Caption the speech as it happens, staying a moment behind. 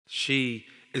She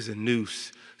is a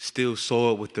noose, still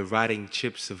soiled with the rotting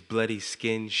chips of bloody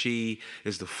skin. She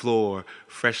is the floor,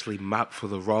 freshly mopped for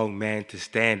the wrong man to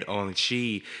stand on.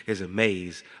 She is a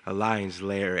maze, a lion's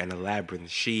lair, and a labyrinth.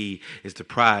 She is the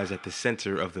prize at the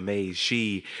center of the maze.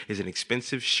 She is an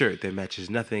expensive shirt that matches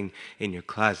nothing in your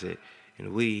closet.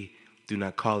 And we do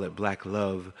not call it black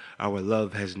love. Our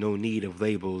love has no need of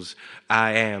labels.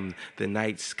 I am the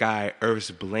night sky,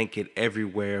 earth's blanket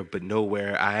everywhere but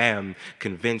nowhere. I am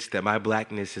convinced that my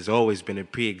blackness has always been a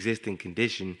pre-existing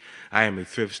condition. I am a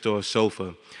thrift store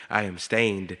sofa. I am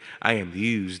stained. I am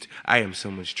used. I am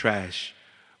someone's trash.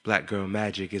 Black girl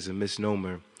magic is a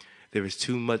misnomer. There is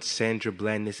too much Sandra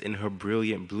Blandness in her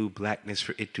brilliant blue blackness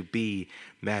for it to be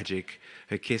magic.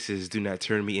 Her kisses do not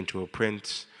turn me into a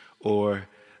prince or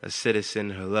a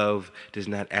citizen. Her love does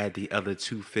not add the other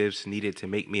 2/5 needed to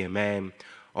make me a man.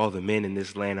 All the men in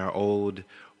this land are old,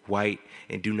 white,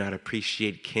 and do not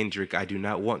appreciate Kendrick. I do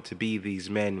not want to be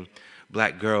these men.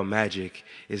 Black girl magic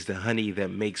is the honey that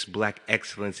makes black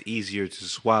excellence easier to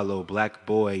swallow. Black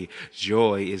boy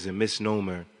joy is a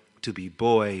misnomer. To be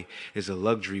boy is a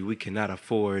luxury we cannot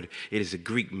afford. It is a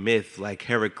Greek myth like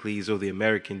Heracles or the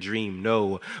American dream.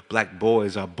 No, black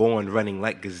boys are born running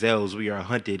like gazelles. We are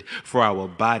hunted for our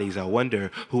bodies. I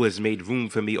wonder who has made room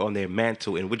for me on their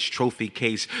mantle. In which trophy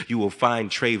case you will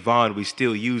find Trayvon. We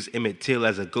still use Emmett Till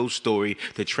as a ghost story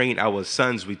to train our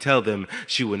sons. We tell them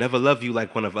she will never love you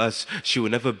like one of us. She will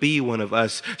never be one of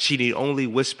us. She need only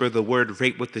whisper the word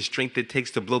rape with the strength it takes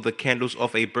to blow the candles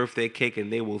off a birthday cake,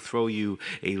 and they will throw you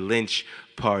a lynch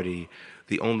party.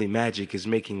 The only magic is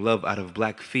making love out of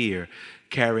black fear,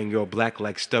 carrying your black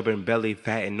like stubborn belly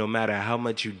fat, and no matter how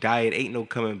much you diet, ain't no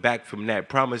coming back from that.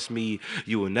 Promise me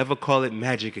you will never call it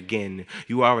magic again.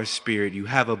 You are a spirit, you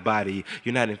have a body,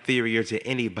 you're not inferior to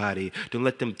anybody. Don't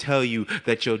let them tell you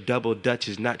that your double dutch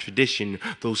is not tradition.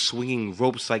 Those swinging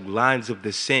ropes like lines of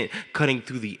descent cutting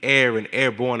through the air and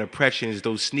airborne oppressions.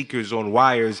 Those sneakers on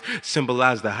wires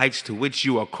symbolize the heights to which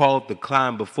you are called to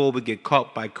climb before we get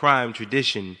caught by crime.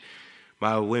 Tradition.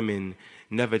 My women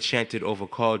never chanted over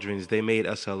cauldrons. They made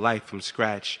us a life from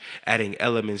scratch, adding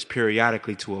elements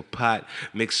periodically to a pot,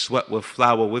 mixed sweat with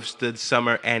flour, withstood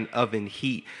summer and oven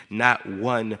heat. Not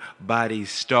one body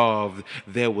starved.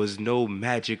 There was no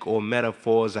magic or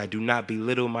metaphors. I do not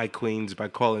belittle my queens by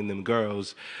calling them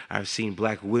girls. I've seen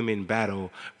black women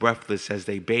battle, breathless as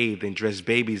they bathed and dressed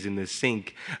babies in the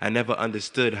sink. I never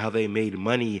understood how they made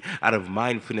money out of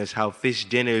mindfulness, how fish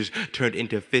dinners turned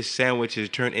into fish sandwiches,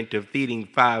 turned into feeding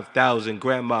 5,000.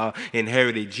 Grandma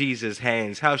inherited Jesus'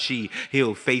 hands, how she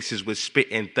healed faces with spit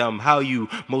and thumb, how you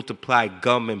multiply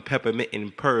gum and peppermint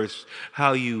in purse,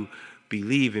 how you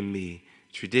believe in me.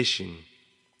 Tradition,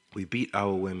 we beat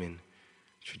our women.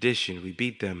 Tradition, we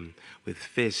beat them with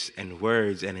fists and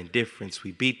words and indifference.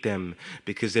 We beat them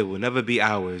because they will never be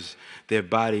ours. Their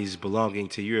bodies belonging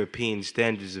to European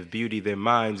standards of beauty, their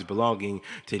minds belonging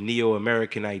to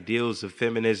neo-American ideals of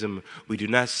feminism. We do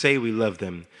not say we love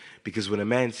them, because when a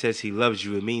man says he loves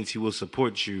you, it means he will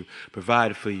support you,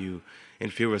 provide for you,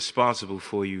 and feel responsible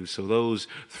for you. So those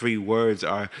 3 words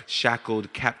are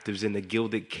shackled captives in the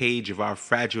gilded cage of our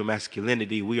fragile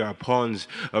masculinity. We are pawns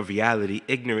of reality,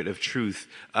 ignorant of truth.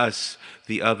 Us,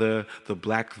 the other, the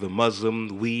black, the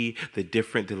Muslim, we, the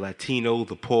different, the Latino,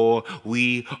 the poor.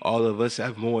 We, all of us,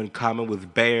 have more in common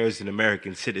with bears than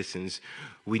American citizens.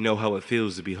 We know how it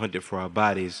feels to be hunted for our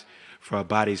bodies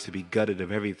to be gutted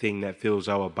of everything that fills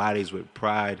our bodies with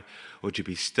pride, or to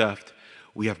be stuffed.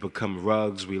 We have become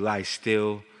rugs. We lie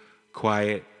still,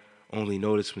 quiet, only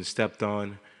notice when stepped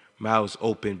on, mouths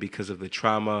open because of the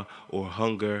trauma or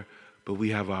hunger, but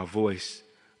we have our voice,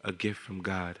 a gift from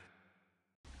God.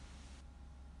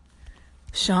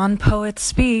 Sean Poet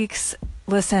speaks.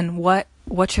 Listen,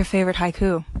 what's your favorite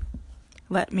haiku?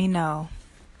 Let me know.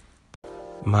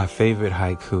 My favorite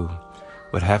haiku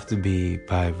would have to be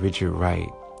by Richard Wright.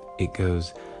 It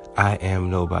goes, I am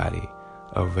nobody.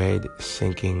 A red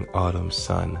sinking autumn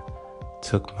sun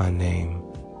took my name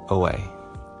away.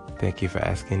 Thank you for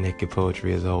asking Naked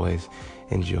Poetry, as always,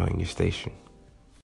 enjoying your station.